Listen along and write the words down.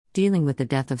Dealing with the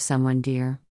death of someone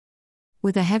dear.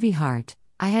 With a heavy heart,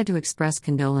 I had to express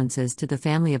condolences to the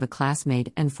family of a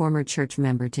classmate and former church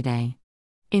member today.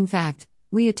 In fact,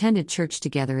 we attended church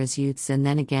together as youths and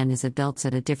then again as adults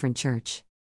at a different church.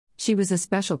 She was a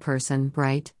special person,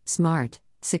 bright, smart,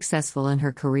 successful in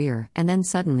her career, and then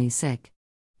suddenly sick.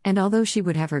 And although she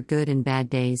would have her good and bad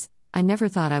days, I never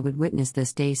thought I would witness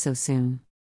this day so soon.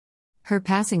 Her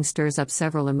passing stirs up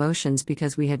several emotions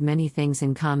because we had many things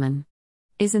in common.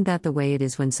 Isn't that the way it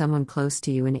is when someone close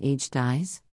to you in age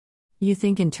dies? You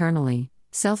think internally,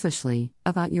 selfishly,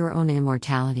 about your own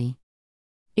immortality.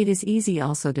 It is easy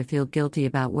also to feel guilty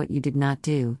about what you did not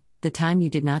do, the time you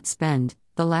did not spend,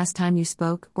 the last time you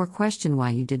spoke, or question why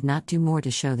you did not do more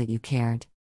to show that you cared.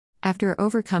 After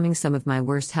overcoming some of my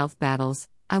worst health battles,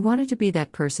 I wanted to be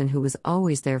that person who was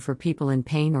always there for people in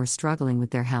pain or struggling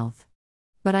with their health.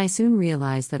 But I soon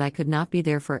realized that I could not be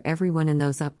there for everyone in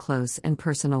those up-close and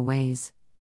personal ways.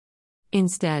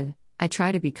 Instead, I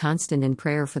try to be constant in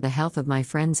prayer for the health of my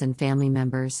friends and family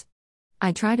members.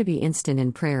 I try to be instant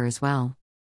in prayer as well.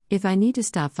 If I need to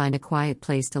stop, find a quiet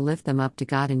place to lift them up to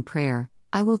God in prayer,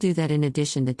 I will do that in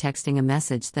addition to texting a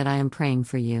message that I am praying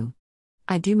for you.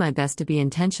 I do my best to be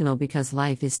intentional because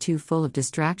life is too full of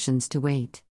distractions to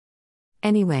wait.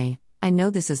 Anyway, I know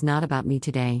this is not about me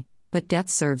today, but death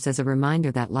serves as a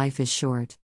reminder that life is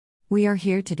short. We are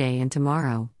here today and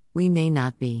tomorrow, we may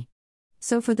not be.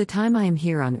 So for the time I am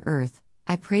here on earth,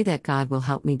 I pray that God will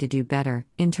help me to do better,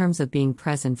 in terms of being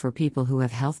present for people who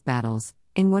have health battles,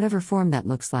 in whatever form that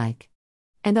looks like.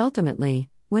 And ultimately,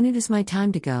 when it is my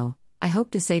time to go, I hope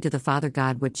to say to the Father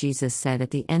God what Jesus said at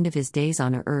the end of his days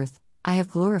on earth: I have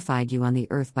glorified you on the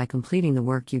earth by completing the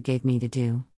work you gave me to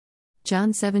do.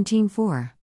 John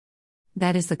 17:4.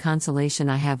 That is the consolation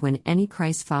I have when any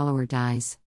Christ follower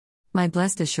dies. My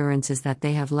blessed assurance is that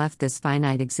they have left this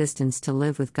finite existence to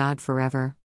live with God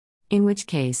forever. In which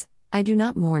case, I do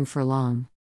not mourn for long.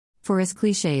 For as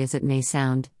cliché as it may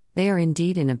sound, they are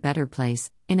indeed in a better place,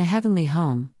 in a heavenly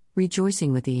home,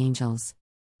 rejoicing with the angels.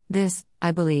 This,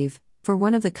 I believe, for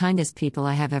one of the kindest people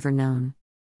I have ever known.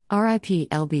 R.I.P.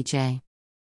 LBJ.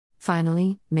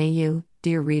 Finally, may you,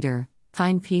 dear reader,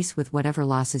 find peace with whatever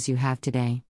losses you have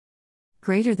today.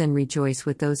 Greater than rejoice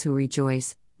with those who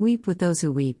rejoice, weep with those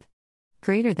who weep.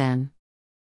 Greater than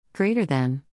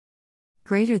Romans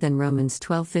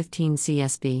 12:15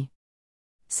 CSB.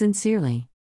 Sincerely,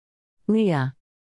 Leah.